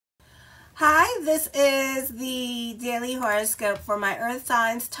Hi, this is the daily horoscope for my earth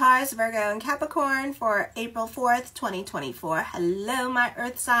signs, Taurus, Virgo, and Capricorn for April 4th, 2024. Hello, my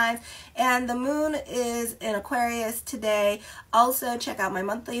earth signs. And the moon is in Aquarius today. Also, check out my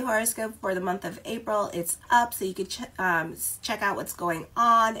monthly horoscope for the month of April. It's up, so you can check out what's going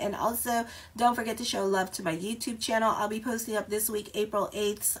on. And also, don't forget to show love to my YouTube channel. I'll be posting up this week, April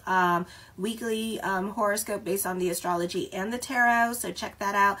 8th, weekly horoscope based on the astrology and the tarot. So check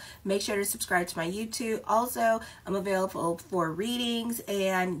that out. Make sure to subscribe to my YouTube. Also, I'm available for readings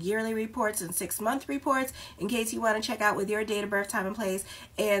and yearly reports and 6-month reports in case you want to check out with your date of birth, time, and place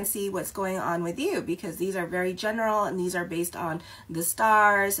and see what's going on with you, because these are very general and these are based on the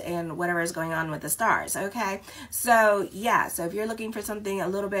stars and whatever is going on with the stars. Okay, so yeah, so if you're looking for something a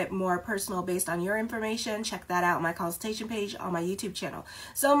little bit more personal based on your information, check that out on my consultation page on my YouTube channel.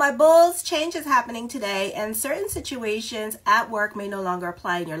 So my bulls, change is happening today, and certain situations at work may no longer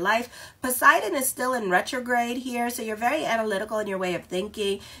apply in your life. Poseidon is still in retrograde here, so you're very analytical in your way of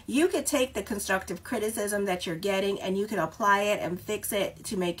thinking. You could take the constructive criticism that you're getting and you can apply it and fix it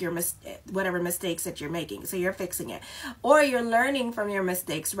to make your whatever mistakes that you're making. So you're fixing it, or you're learning from your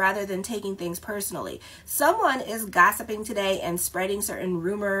mistakes rather than taking things personally. Someone is gossiping today and spreading certain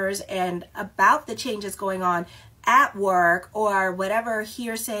rumors and about the changes going on at work, or whatever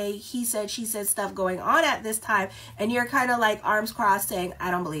hearsay, he said, she said stuff going on at this time, and you're kind of like arms crossed saying,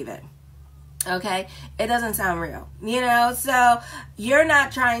 I don't believe it. Okay, it doesn't sound real, you know. So you're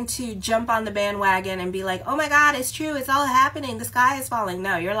not trying to jump on the bandwagon and be like, oh my God, it's true, it's all happening, the sky is falling.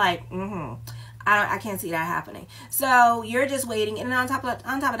 No, you're like, I can't see that happening. So you're just waiting, and on top of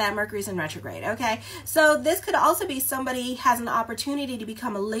that, Mercury's in retrograde. Okay, so this could also be somebody has an opportunity to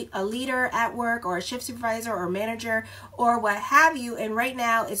become a leader at work, or a shift supervisor, or manager, or what have you. And right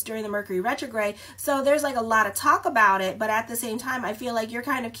now, it's during the Mercury retrograde, so there's like a lot of talk about it. But at the same time, I feel like you're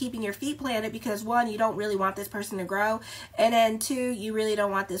kind of keeping your feet planted, because one, you don't really want this person to grow, and then two, you really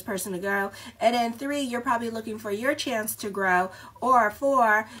don't want this person to grow, and then three, you're probably looking for your chance to grow, or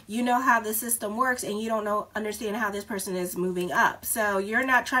four, you know how the system works and you don't understand how this person is moving up. So you're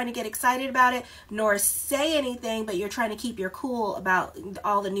not trying to get excited about it nor say anything, but you're trying to keep your cool about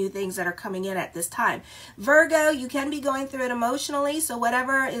all the new things that are coming in at this time. Virgo, you can be going through it emotionally, so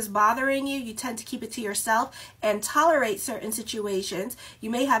whatever is bothering you, you tend to keep it to yourself and tolerate certain situations. You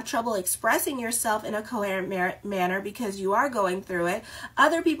may have trouble expressing yourself in a coherent manner because you are going through it.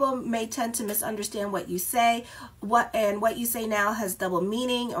 Other people may tend to misunderstand what you say, what you say now has double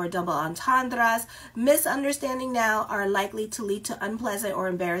meaning or double entendres. Misunderstanding now are likely to lead to unpleasant or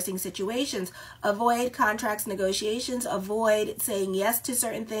embarrassing situations. Avoid contracts negotiations. Avoid saying yes to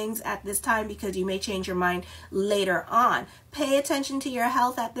certain things at this time, because you may change your mind later on. Pay attention to your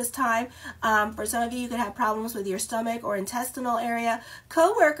health at this time. For some of you, you could have problems with your stomach or intestinal area.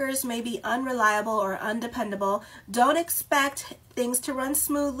 Co-workers may be unreliable or undependable. Don't expect things to run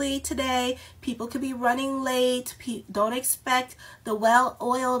smoothly today. People could be running late. Don't expect the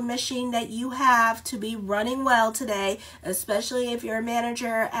well-oiled machine that you have to be running well today, especially if you're a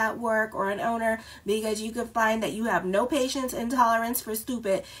manager at work or an owner, because you could find that you have no patience and tolerance for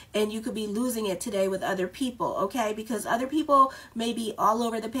stupid, and you could be losing it today with other people, okay? Because other people may be all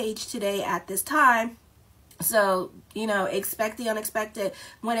over the page today at this time. So, you know, expect the unexpected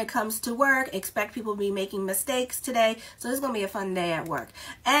when it comes to work. Expect people to be making mistakes today. So this is going to be a fun day at work.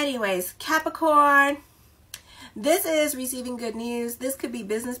 Anyways, Capricorn, this is receiving good news. This could be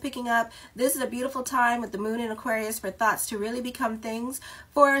business picking up. This is a beautiful time with the moon in Aquarius for thoughts to really become things.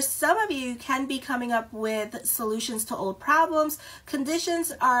 For some of you, can be coming up with solutions to old problems.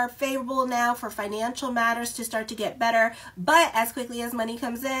 Conditions are favorable now for financial matters to start to get better, but as quickly as money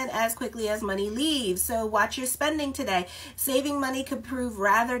comes in, as quickly as money leaves. So watch your spending today. Saving money could prove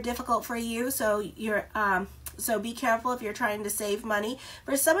rather difficult for you, so so be careful if you're trying to save money.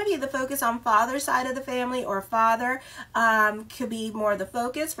 For some of you, the focus on father's side of the family or father could be more the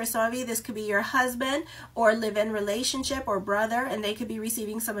focus. For some of you, this could be your husband or live-in relationship or brother, and they could be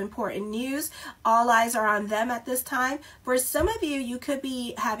receiving some important news. All eyes are on them at this time. For some of you, you could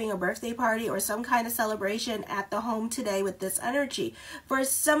be having a birthday party or some kind of celebration at the home today with this energy. For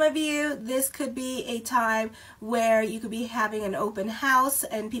some of you, this could be a time where you could be having an open house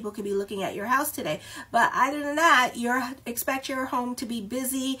and people could be looking at your house today. But either than that, expect your home to be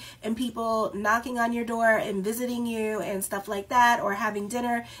busy and people knocking on your door and visiting you and stuff like that, or having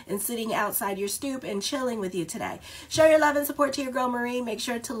dinner and sitting outside your stoop and chilling with you today. Show your love and support to your girl Marie. Make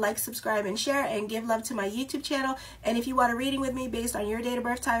sure to like, subscribe, and share, and give love to my YouTube channel. And if you want a reading with me based on your date of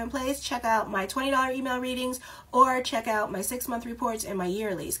birth, time, and place, check out my $20 email readings, or check out my 6-month reports and my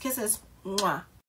yearlies. Kisses. Mwah.